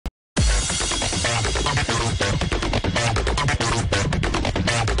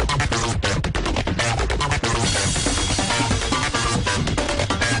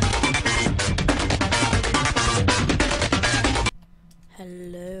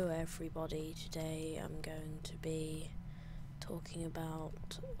Hello everybody, today I'm going to be talking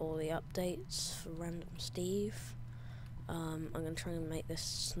about all the updates for Random Steve. I'm going to try and make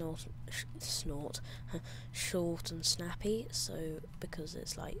this short and snappy, so because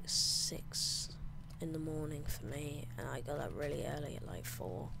it's like 6 in the morning for me and I got up really early at like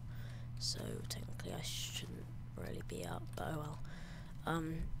 4, so technically I shouldn't really be up, but oh well.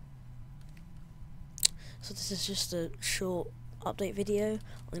 So this is just a short update video.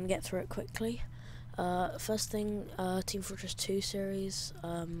 I'm going to get through it quickly. First thing, Team Fortress 2 series,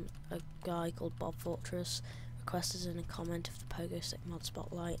 a guy called Bob Fortress requested in a comment of the Pogo Stick mod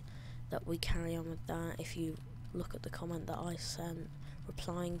spotlight that we carry on with that. If you look at the comment that I sent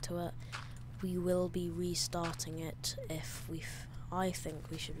replying to it, we will be restarting it if I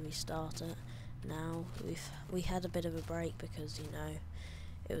think we should restart it now. We had a bit of a break because, you know,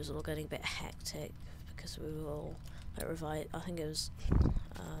 it was all getting a bit hectic because we were all like I think it was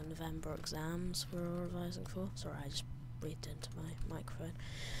November exams we were all revising for. Sorry, I just breathed into my microphone.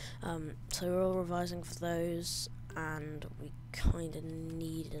 So we're all revising for those, and we kind of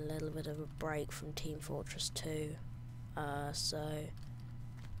need a little bit of a break from Team Fortress 2. So,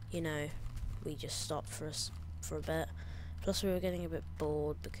 you know, we just stopped for a bit. Plus, we were getting a bit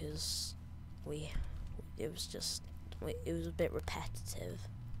bored because it was a bit repetitive.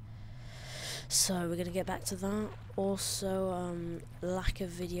 So we're gonna get back to that. Also, lack of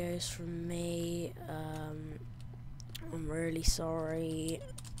videos from me. I'm really sorry.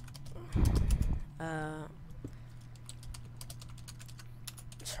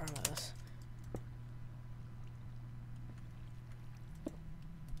 Sorry about this.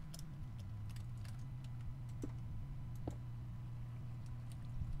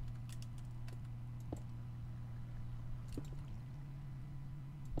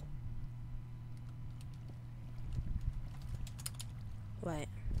 Wait.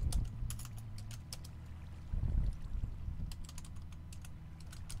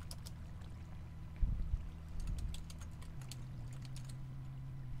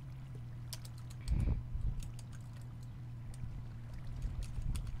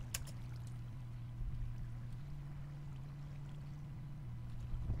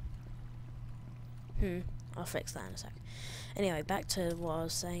 I'll fix that in a sec. Anyway, back to what I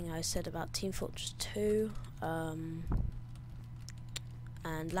was saying. I said about Team Fortress 2,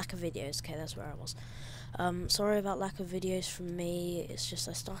 and lack of videos. Okay, that's where I was. Sorry about lack of videos from me. It's just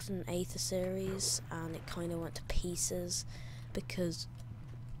I started an aether series and it kind of went to pieces because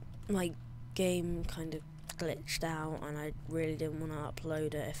my game kind of glitched out, and I really didn't want to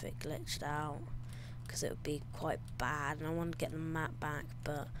upload it if it glitched out because it would be quite bad, and I wanted to get the map back,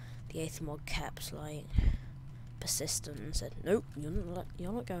 but the aether mod kept like persistent and said, nope, you're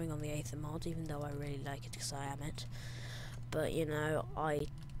not going on the aether mod, even though I really like it because I am it. But you know, I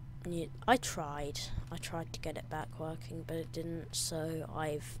tried to get it back working, but it didn't. So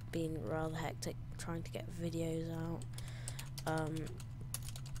I've been rather hectic trying to get videos out.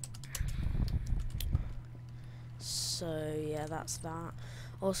 So yeah, that's that.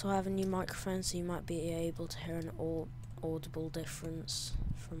 Also, I have a new microphone, so you might be able to hear an audible difference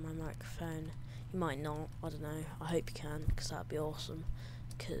from my microphone. You might not, I don't know. I hope you can, because that'd be awesome,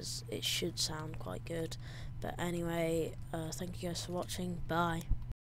 because it should sound quite good. But anyway, thank you guys for watching. Bye.